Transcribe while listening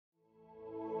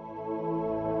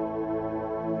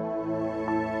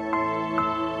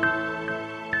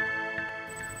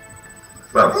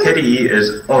Well, KDE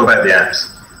is all about the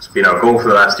apps. It's been our goal for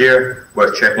the last year.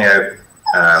 Worth checking out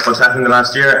what's happened in the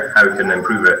last year, how we can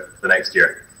improve it the next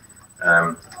year.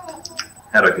 How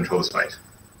do I control the site?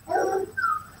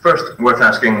 First, worth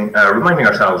asking, reminding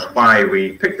ourselves why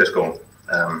we picked this goal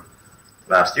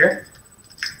last year.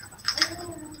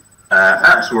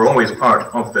 Apps were always part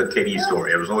of the KDE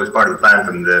story. It was always part of the plan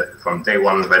from day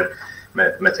one when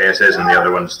Matthias and the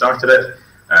other ones started it.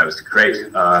 It was to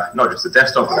create not just a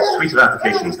desktop, but a suite of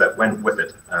applications that went with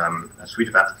it. A suite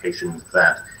of applications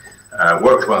that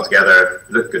worked well together,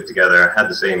 looked good together, had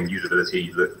the same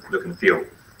usability, look and feel.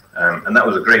 And that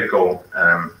was a great goal.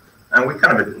 And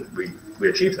we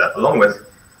achieved that. Along with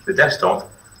the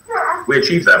desktop, we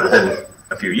achieved that within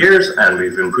a few years, and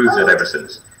we've improved it ever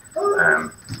since.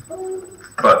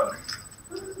 But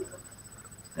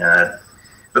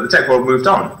the tech world moved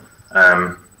on.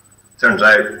 Turns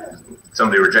out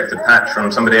somebody rejected patch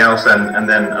from somebody else, and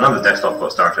then another desktop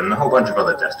got started, and a whole bunch of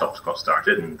other desktops got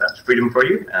started, and that's freedom for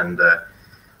you. And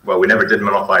well, we never did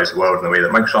monopolize the world in the way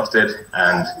that Microsoft did,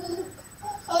 and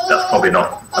that's probably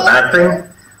not a bad thing.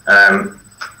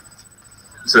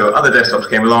 So other desktops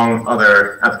came along,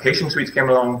 other application suites came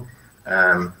along,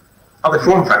 other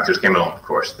form factors came along. Of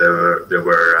course, there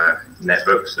were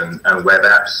netbooks and web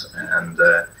apps and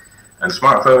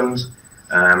smartphones,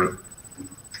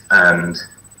 and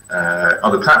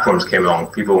other platforms came along.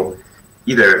 People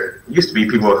used to be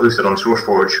people hosted on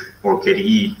SourceForge or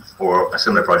KDE or a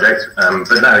similar project,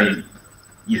 but now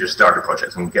you just start a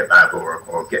project on GitLab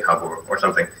or GitHub or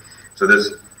something. So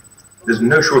there's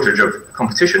no shortage of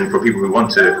competition for people who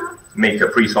want to make a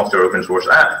free software open source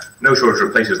app, no shortage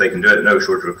of places they can do it, no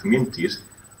shortage of communities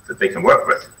that they can work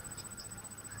with.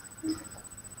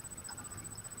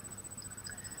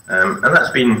 And that's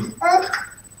been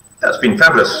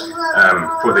fabulous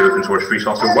for the open source free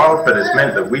software world, but it's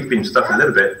meant that we've been stuck a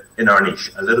little bit in our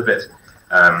niche, a little bit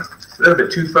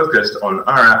too focused on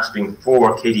our apps being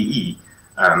for KDE.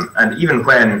 And even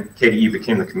when KDE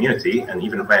became the community, and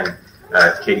even when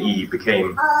KDE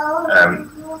became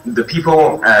the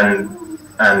people and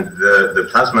the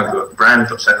Plasma brand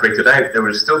got separated out, there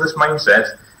was still this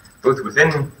mindset, both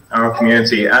within our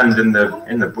community and in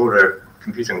the broader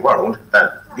computing world,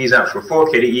 that these apps were for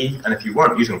KDE, and if you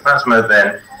weren't using Plasma,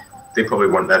 then they probably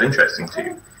weren't that interesting to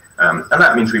you. And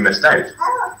that means we missed out.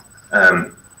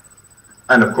 And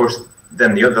of course,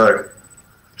 then the other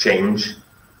change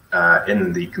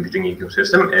in the computing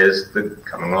ecosystem is the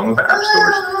coming along of app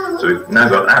stores. So we've now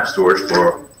got app stores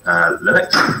for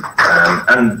Linux,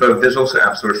 but there's also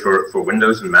app stores for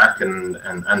Windows and Mac and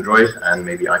Android and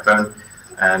maybe iPhone.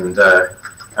 And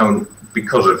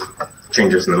because of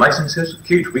changes in the licenses,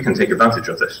 we can take advantage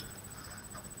of this.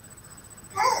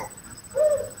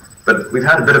 But we've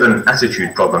had a bit of an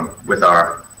attitude problem with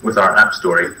our app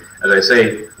story. As I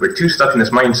say, we're too stuck in this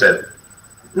mindset,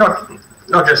 not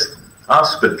just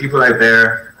us, but people out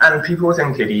there and people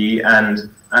within KDE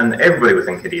and everybody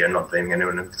within KDE. I'm not blaming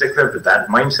anyone in particular, but that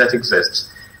mindset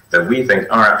exists, that we think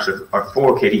our apps are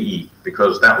for KDE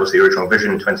because that was the original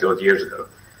vision 20 odd years ago.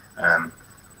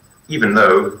 Even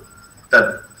though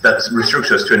that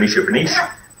restricts us to a niche of a niche,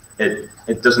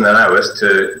 it doesn't allow us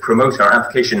to promote our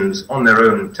applications on their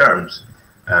own terms.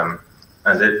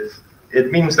 And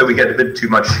it means that we get a bit too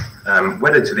much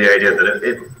wedded to the idea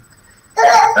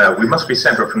that we must be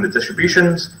separate from the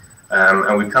distributions,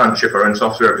 and we can't ship our own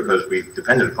software because we've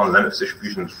depended upon Linux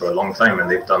distributions for a long time, and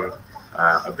they've done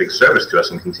a big service to us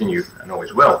and continue and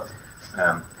always will.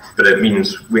 But it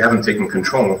means we haven't taken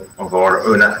control of our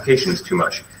own applications too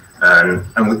much.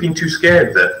 And we've been too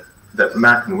scared that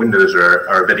Mac and Windows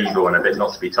are a bit evil and a bit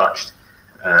not to be touched.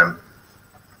 And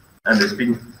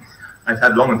I've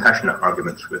had long and passionate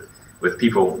arguments with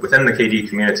people within the KDE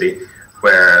community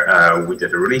where we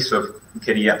did a release of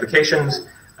KDE applications,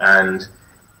 and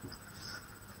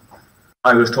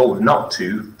I was told not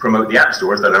to promote the app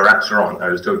stores that our apps are on. I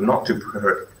was told not to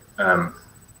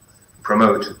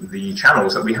promote the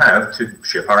channels that we have to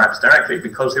ship our apps directly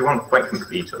because they weren't quite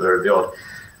complete, or they're the odd.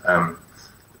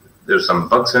 There's some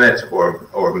bugs in it,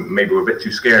 or maybe we're a bit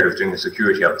too scared of doing the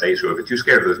security updates, or we're a bit too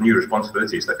scared of those new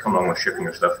responsibilities that come along with shipping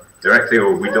your stuff directly,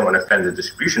 or we don't want to offend the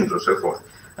distributions or so forth.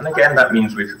 And again, that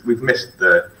means we've missed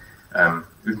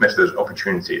those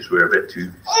opportunities. We're a bit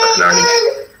too stuck in our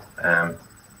niche.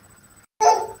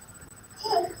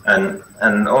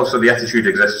 And also the attitude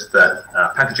exists that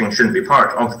packaging shouldn't be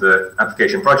part of the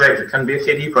application project. It can be a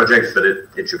KDE project, but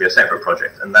it should be a separate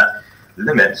project, and that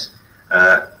limits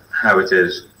how it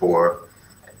is for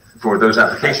those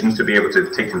applications to be able to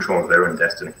take control of their own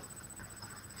destiny.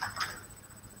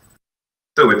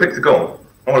 So we picked the goal,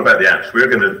 all about the apps. We're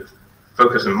going to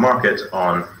focus and market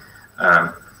on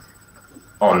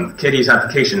on KDE's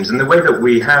applications in the way that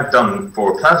we have done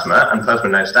for Plasma, and Plasma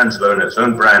now stands alone in its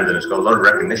own brand, and it's got a lot of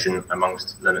recognition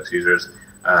amongst Linux users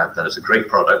that it's a great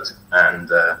product,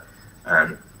 and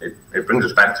it brings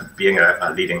us back to being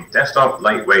a leading desktop,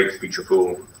 lightweight,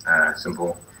 featureful,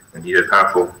 simple when needed,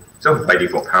 powerful, so by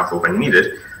default powerful when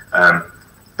needed.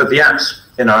 But the apps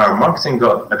in our marketing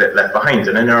got a bit left behind,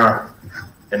 and in our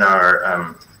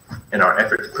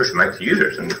effort to push them out to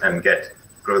users and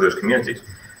grow those communities.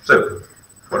 So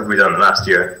what have we done last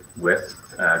year with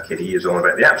KDE is all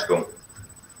about the App Store.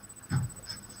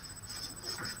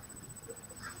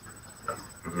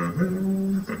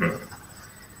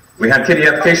 We had KDE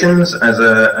Applications as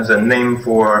a name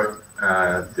for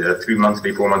the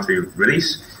 3-monthly, 4-monthly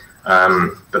release,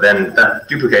 but then that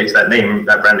duplicates that name.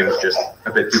 That branding was just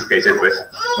a bit duplicated with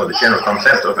the general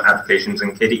concept of applications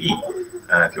in KDE.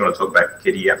 If you want to talk about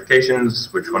KDE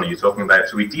Applications, which one are you talking about?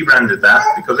 So we debranded that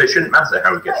because it shouldn't matter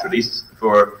how it gets released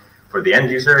for the end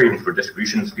user, even for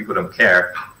distributions. People don't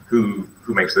care who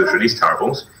makes those release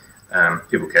tarbles.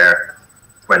 People care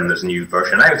when there's a new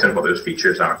version out and what those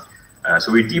features are.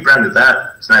 So we debranded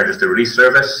that. It's now just a release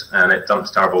service, and it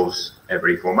dumps tarbles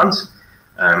every 4 months.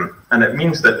 And it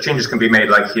means that changes can be made,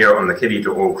 like here on the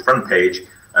KDE.org front page.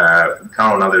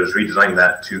 Carl and others redesigned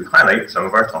that to highlight some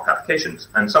of our top applications.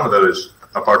 And some of those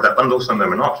are part of that bundle, some of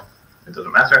them are not. It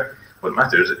doesn't matter. What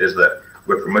matters is that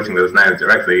we're promoting those now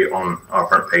directly on our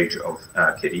front page of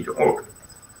KDE.org.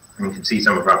 And you can see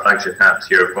some of our flagship apps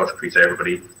here. Of course, Krita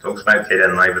everybody talks about.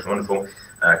 KDE Live is wonderful.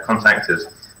 Contact is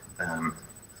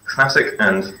classic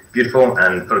and beautiful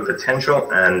and full of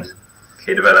potential. And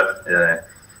KDevelop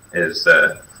is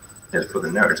for the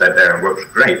nerds out there and works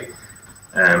great.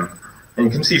 And you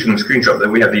can see from the screenshot that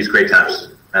we have these great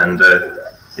apps, and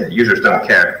users don't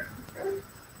care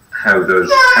how those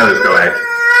go out.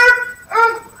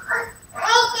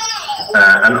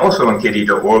 And also on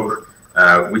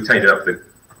KDE.org, we tidied up the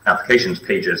applications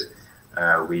pages.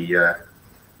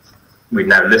 We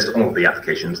now list all of the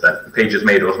applications that the page is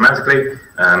made automatically.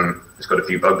 It's got a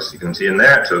few bugs you can see in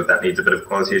there, so that needs a bit of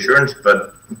quality assurance.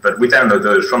 But we download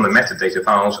those from the metadata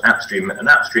files, AppStream, and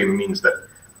AppStream means that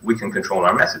we can control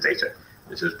our metadata.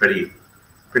 This is pretty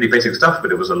basic stuff,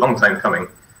 but it was a long time coming,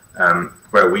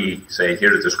 where we say,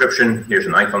 here's a description, here's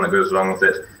an icon that goes along with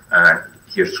it,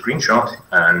 here's a screenshot,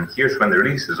 and here's when the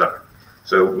releases are.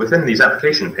 So within these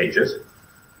application pages,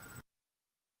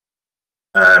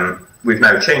 we've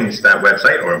now changed that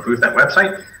website or improved that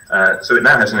website. So it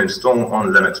now has an install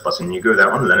on Linux button. You go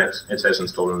there on Linux, it says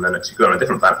install on Linux. You go on a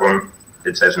different platform,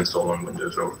 it says install on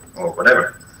Windows or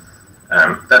whatever.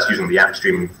 That's using the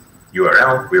AppStream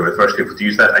URL. We were the first people to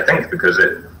use that, I think, because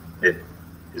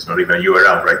it's not even a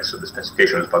URL, right? So the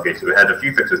specification was buggy. So we had a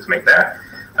few fixes to make there.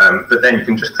 But then you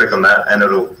can just click on that and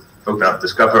it'll open up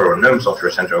Discover or GNOME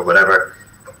Software Center or whatever,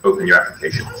 open your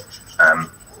application.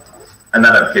 And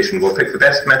that application will pick the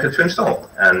best method to install.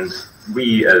 And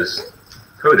we as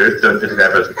coders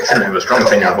shouldn't have a strong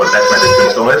opinion of what the best method to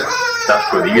install is. That's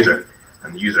for the user.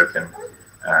 And the user can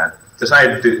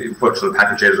decide what sort of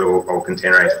packages or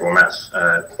containerized formats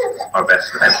are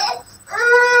best for them.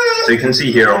 So you can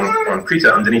see here on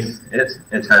Krita underneath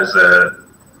it has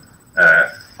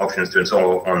options to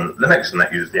install on Linux, and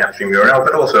that uses the AppStream URL,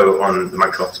 but also on the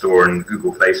Microsoft Store and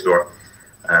Google Play Store.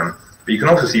 But you can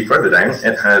also see further down,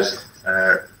 it has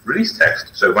release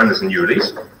text. So when there's a new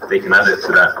release, they can add it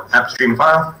to that AppStream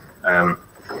file.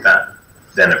 That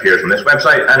then appears on this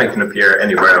website, and it can appear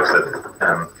anywhere else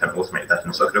that can automate that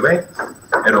and suck it away.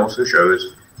 It also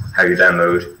shows how you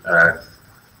download,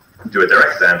 do a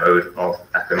direct download of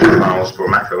Akademy files for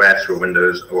Mac OS or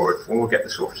Windows or get the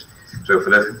source. So for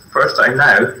the first time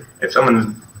now, if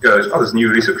someone goes, oh, there's a new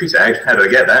release of Krita out, how do I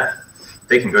get that?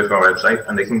 They can go to our website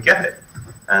and they can get it.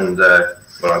 And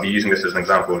well, I'll be using this as an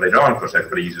example later on. Of course,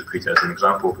 everybody uses Krita as an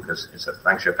example because it's a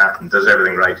flagship app and does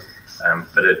everything right.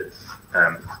 But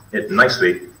it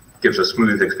nicely gives a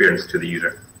smooth experience to the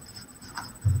user.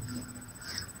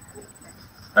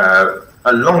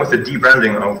 Along with the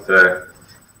debranding of the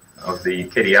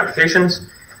KDE applications,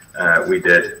 we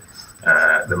did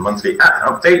the monthly app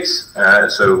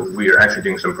updates. So we are actually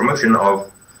doing some promotion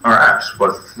of our apps.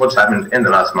 What's happened in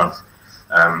the last month?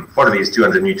 What are these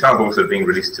 200 new targets that are being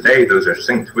released today? Those are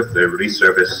synced with the release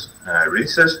service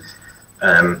releases,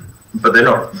 but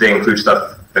they include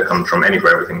stuff that comes from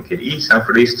anywhere within KDE,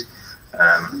 self-released.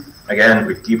 Again,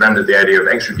 we've debranded the idea of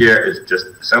extra gear. It's just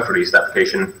a self-released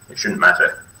application. It shouldn't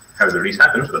matter how the release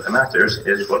happens. What matters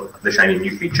is what the shiny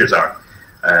new features are.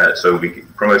 So we're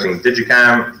promoting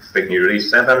Digicam, big new release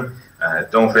 7,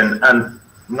 Dolphin, and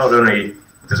not only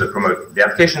does it promote the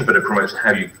applications, but it promotes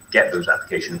how you get those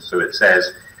applications. So it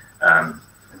says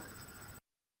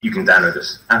You can download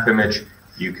this app image,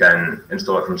 you can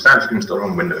install it from scratch, you can install it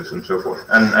on Windows and so forth.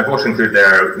 And I've also included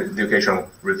there the occasional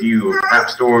review of app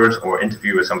stores or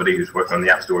interview with somebody who's working on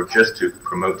the app store just to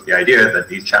promote the idea that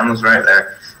these channels are out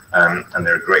there, and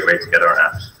they're a great way to get our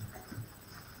apps.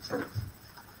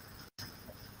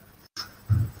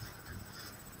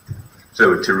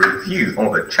 So to review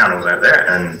all the channels out there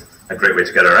and a great way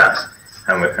to get our apps,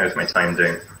 how's my time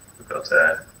doing? We've got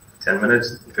 10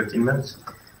 minutes, 15 minutes.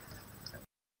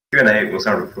 Q&A will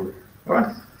start with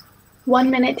what? 1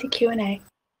 minute to Q&A.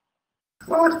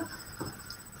 What?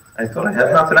 I thought I had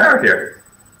half an hour here.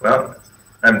 Well,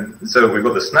 so we've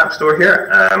got the Snap store here.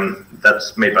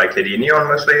 That's made by KDE Neon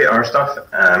mostly, our stuff.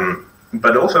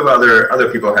 But also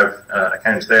other people have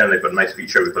accounts there, and they've got a nice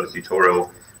feature. We've got a tutorial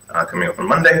coming up on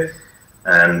Monday,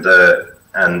 and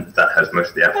that has most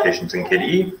of the applications in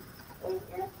KDE.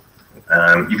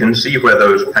 You can see where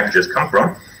those packages come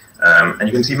from, and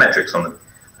you can see metrics on them.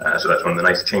 So that's one of the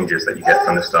nice changes that you get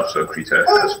from this stuff. So Krita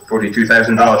has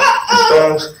 $42,000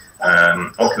 installs.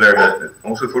 Ocular has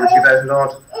also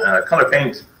 $42,000. Color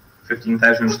Paint,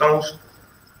 15,000 installs.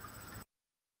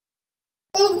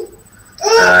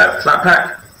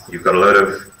 Flatpak, you've got a load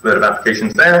of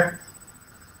applications there,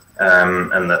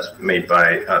 and that's made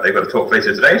by. They've got a talk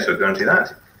later today, so go and see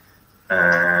that.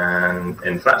 And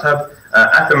in FlatTab,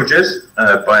 App Images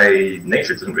by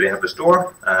nature doesn't really have a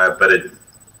store, but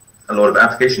a lot of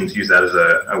applications use that as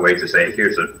a way to say,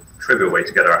 here's a trivial way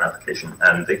to get our application,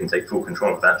 and they can take full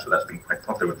control of that, so that's been quite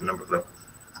popular with a number of them.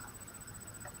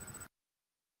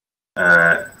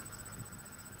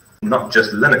 Not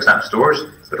just Linux app stores,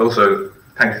 but also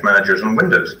package managers on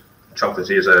Windows.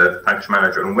 Chocolatey is a package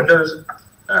manager on Windows.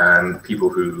 People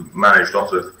who manage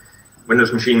lots of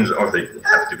Windows machines, or they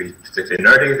have to be particularly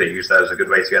nerdy, they use that as a good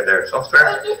way to get their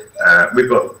software. We've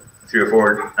got 3 or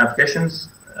 4 applications,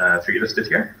 3 listed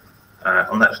here.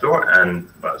 On that store, and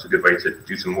well, it's a good way to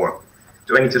do some more.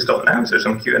 Do I need to stop now? Is there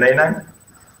some Q&A now?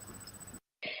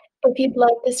 If you'd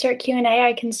like to start Q&A,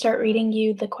 I can start reading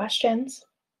you the questions.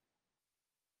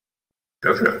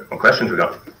 Go for it. What questions we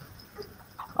got?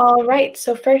 All right,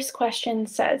 so first question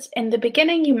says, in the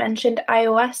beginning you mentioned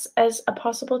iOS as a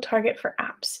possible target for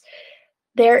apps.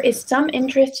 There is some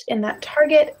interest in that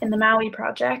target in the Maui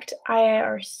project,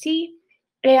 IIRC,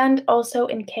 and also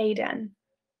in KDE.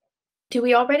 Do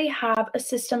we already have a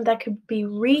system that could be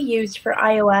reused for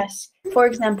iOS, for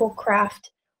example,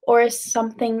 Craft, or is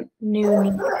something new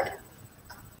needed?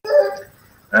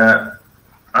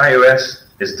 iOS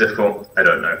is difficult. I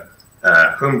don't know.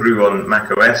 Homebrew on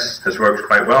macOS has worked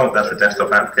quite well. That's for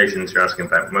desktop applications. You're asking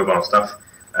about mobile stuff.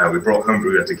 We brought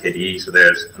Homebrew into KDE, so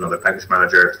there's another package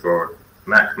manager for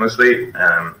Mac mostly,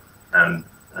 and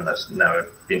that's now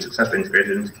been successfully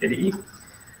integrated into KDE.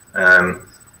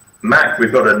 Mac,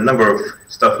 we've got a number of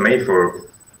stuff made for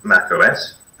Mac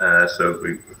OS. So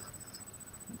if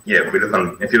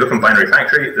you look on Binary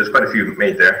Factory, there's quite a few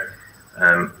made there,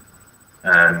 and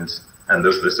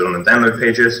those are listed on the download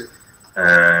pages.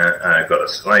 I've got a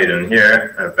slide in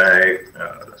here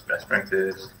about that's best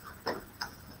practice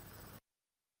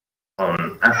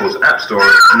on Apple's App Store.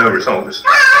 No results,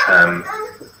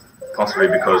 possibly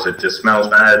because it just smells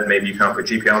bad. Maybe you can't put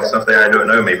GPL stuff there. I don't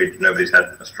know. Maybe nobody's had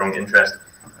a strong interest.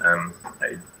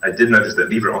 I did notice that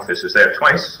LibreOffice is there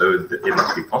twice, so it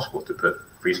must be possible to put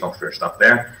free software stuff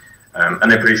there.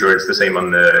 And I'm pretty sure it's the same on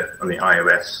the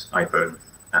iOS iPhone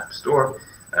App Store.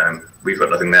 We've got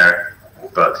nothing there,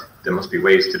 but there must be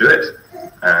ways to do it.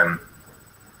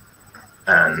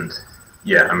 And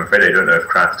yeah, I'm afraid I don't know if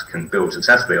Craft can build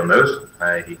successfully on those.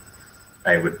 I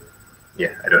don't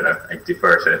know. I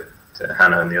defer to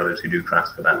Hannah and the others who do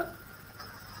Craft for that.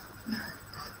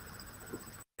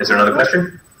 Is there another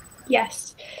question?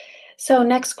 Yes. So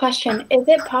next question, is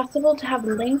it possible to have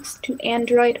links to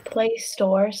Android Play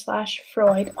Store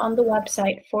 /Freud on the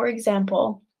website, for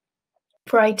example,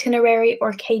 for Itinerary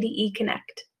or KDE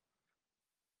Connect?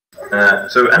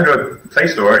 So Android Play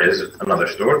Store is another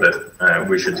store that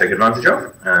we should take advantage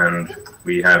of, and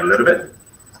we have a little bit.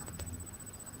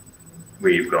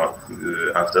 We've got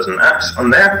half a dozen apps on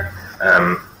there,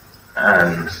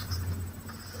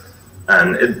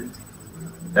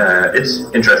 it's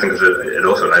interesting because it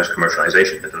also allows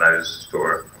commercialization. It allows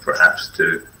for apps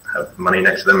to have money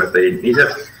next to them if they need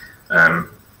it,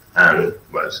 and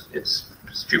well, it's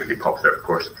stupidly popular, of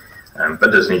course, but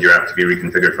it does need your app to be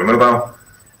reconfigured for mobile.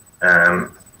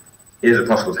 Is it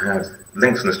possible to have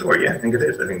links in the store? Yeah, I think it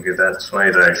is. I think that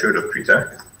slide I showed of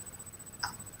Krita,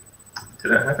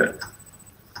 did I have it?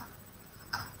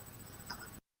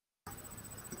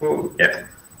 Oh, yeah.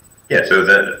 Yeah, so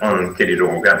that on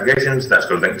KDE.org applications, that's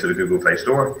got a link to the Google Play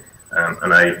Store.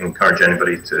 and I encourage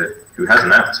anybody who has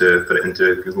an app to put it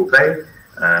into Google Play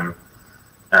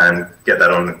and get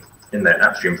that in their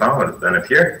AppStream file and then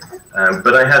appear.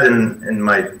 But I had in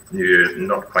my New Year's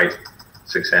not quite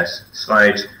success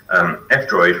slide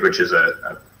F-Droid, which is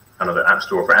another app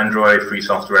store for Android, free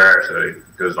software, so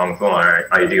it goes along with all our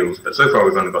ideals. But so far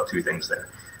we've only got 2 things there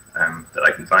that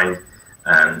I can find,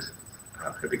 and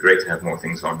it'd be great to have more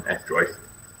things on F-Droid.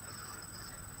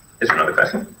 Is there another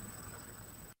question?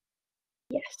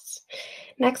 Yes.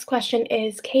 Next question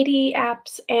is KDE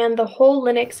apps and the whole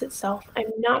Linux itself.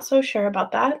 I'm not so sure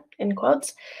about that, in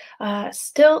quotes,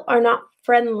 still are not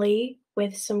friendly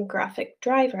with some graphic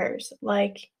drivers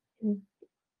like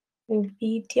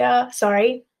NVIDIA,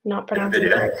 sorry, not pronouncing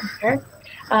it here,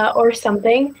 or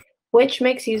something, which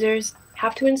makes users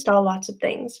have to install lots of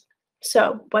things.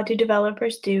 So what do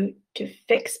developers do to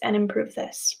fix and improve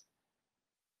this?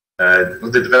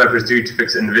 What the developers do to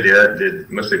fix NVIDIA, they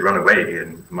mostly run away,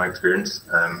 in my experience.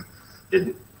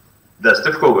 That's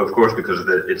difficult, of course, because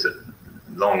it's a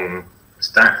long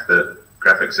stack that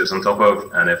graphics sits on top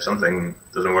of, and if something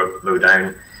doesn't work low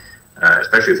down,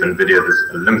 especially with NVIDIA, there's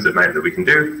a limited amount that we can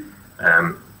do.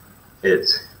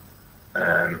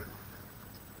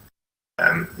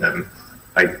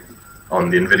 On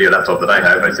the NVIDIA laptop that I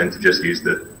have, I tend to just use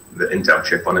the Intel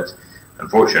chip on it,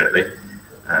 unfortunately.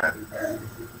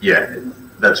 Yeah,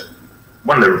 that's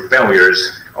one of the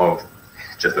failures of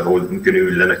just the whole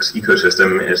GNU Linux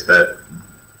ecosystem, is that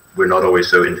we're not always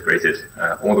so integrated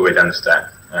all the way down the stack,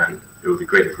 and it would be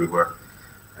great if we were.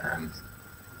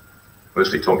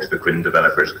 Mostly talk to the Quinn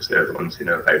developers, because they're the ones who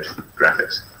know about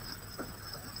graphics.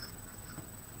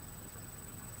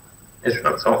 Is there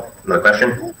another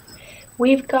question?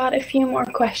 We've got a few more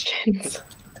questions.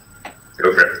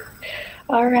 Go for it.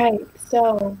 All right,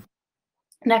 so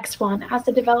next one. As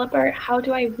a developer, how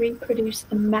do I reproduce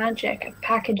the magic of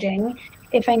packaging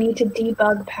if I need to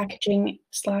debug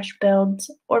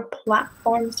packaging/builds or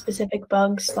platform-specific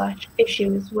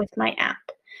bugs/issues with my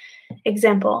app?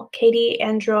 Example, KDE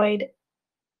Android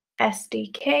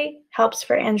SDK helps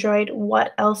for Android.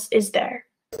 What else is there?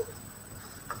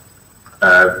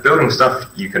 Building stuff,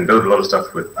 you can build a lot of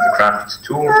stuff with the Craft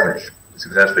tool, which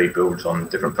successfully builds on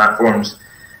different platforms.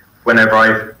 Whenever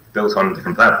I've built on a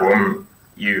different platform,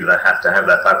 you have to have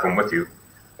that platform with you,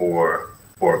 or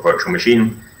a virtual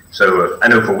machine. So I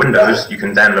know for Windows, you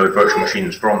can download virtual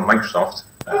machines from Microsoft,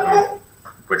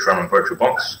 which run on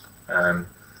VirtualBox,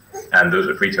 and those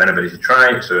are free to anybody to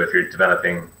try. So if you're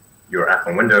developing your app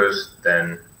on Windows,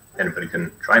 then anybody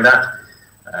can try that.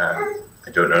 I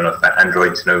don't know enough about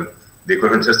Android to know the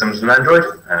equivalent systems of Android,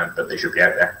 but they should be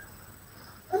out there.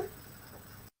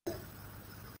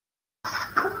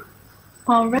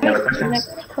 All right,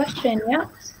 next question, yeah.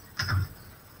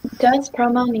 Does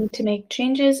Promo need to make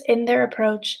changes in their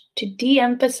approach to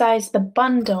de-emphasize the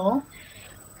bundle,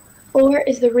 or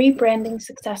is the rebranding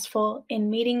successful in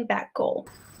meeting that goal?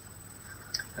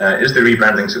 Is the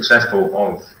rebranding successful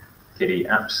of KDE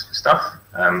Apps stuff?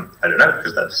 I don't know,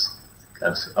 because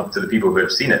that's up to the people who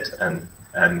have seen it and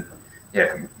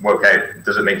yeah, work out,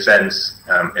 does it make sense?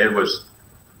 It's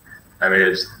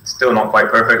still not quite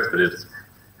perfect, but it's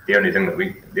the only thing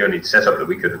the only setup that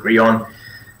we could agree on.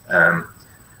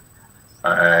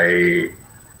 I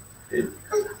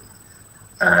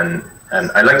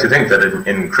like to think that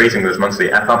in creating those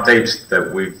monthly app updates,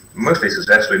 that we've mostly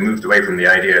successfully moved away from the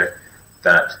idea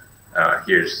that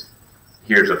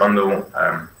here's a bundle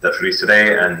that's released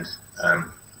today, and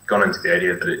gone into the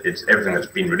idea that it's everything that's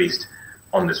been released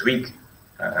on this week.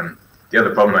 The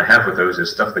other problem I have with those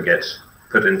is stuff that gets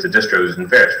put into distros in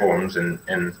various forms in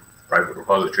private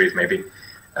repositories maybe,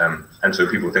 and so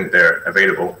people think they're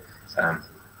available,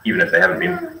 even if they haven't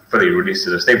been fully released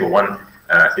as a stable one.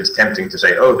 It's tempting to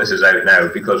say, oh, this is out now,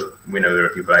 because we know there are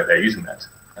people out there using that.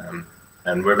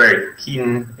 And we're very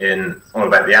keen in all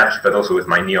about the apps, but also with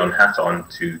my neon hat on,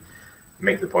 to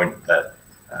make the point that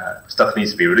stuff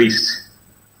needs to be released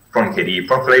from KDE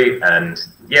properly. And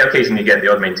yeah, occasionally you get the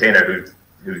odd maintainer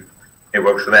who it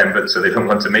works for them, but so they don't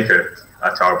want to make a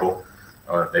tarball,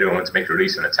 or they don't want to make a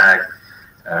release and a tag.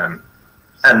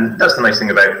 And that's the nice thing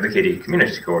about the KDE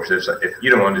community course, is if you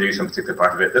don't want to do some particular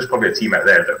part of it, there's probably a team out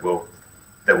there that will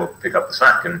pick up the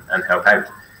slack and help out.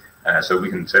 So we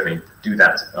can certainly do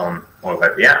that on all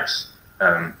about the apps.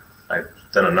 I've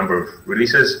done a number of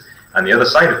releases, and the other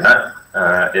side of that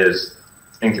is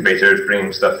incubators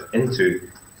bringing stuff into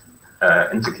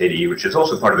KDE, which is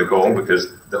also part of the goal,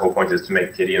 because the whole point is to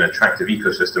make KDE an attractive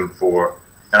ecosystem for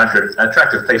an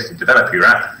attractive place to develop your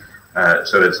app.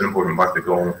 So it's an important part of the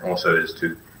goal also, is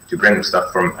to bring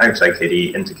stuff from outside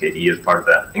KDE into KDE as part of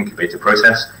that incubator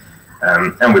process.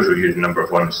 And we've reviewed a number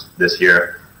of ones this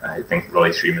year. I think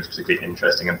Rolly Stream is particularly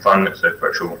interesting and fun. It's a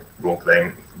virtual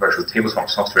role-playing, virtual tabletop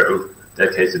software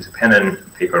dedicated to pen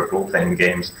and paper role-playing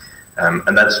games.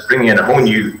 And that's bringing in a whole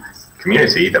new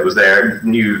community that was there,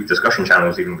 new discussion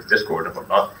channels, even with Discord and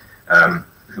whatnot,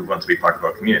 who want to be part of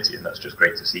our community, and that's just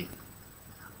great to see.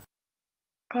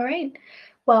 All right.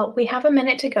 Well, we have a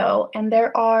minute to go, and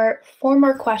there are 4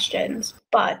 more questions,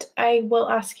 but I will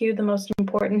ask you the most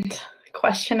important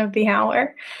question of the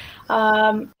hour.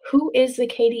 Who is the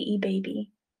KDE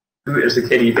baby? Who is the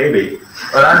KDE baby?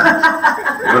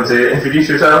 Well, you want to introduce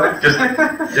yourself? Just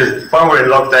while we're in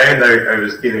lockdown, I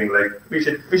was feeling like we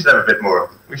should have a bit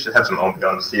more. We should have some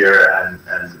ambiance here and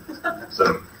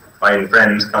some fine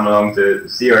friends come along to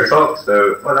see our talk.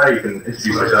 So, well, now you can introduce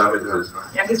yourself.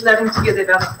 Yeah, he's learning to be a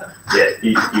developer. Yeah,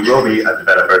 he will be a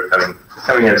developer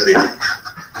coming in soon.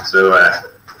 So,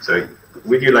 so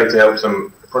would you like to help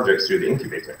some projects through the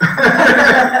incubator?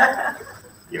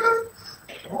 Yeah.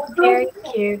 Very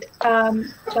cute.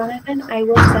 Jonathan, I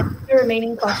will send you the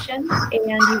remaining questions, and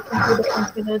you can either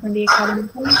answer those in the Academy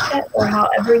chat or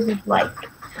however you'd like.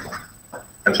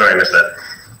 I'm sorry, I missed that.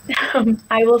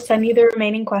 I will send you the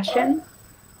remaining questions,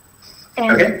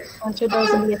 and Okay. answer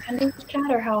those in the attendees chat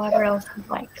or however else you'd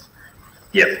like.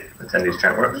 Yep, attendees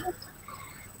chat works.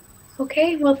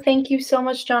 Okay, well, thank you so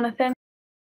much, Jonathan.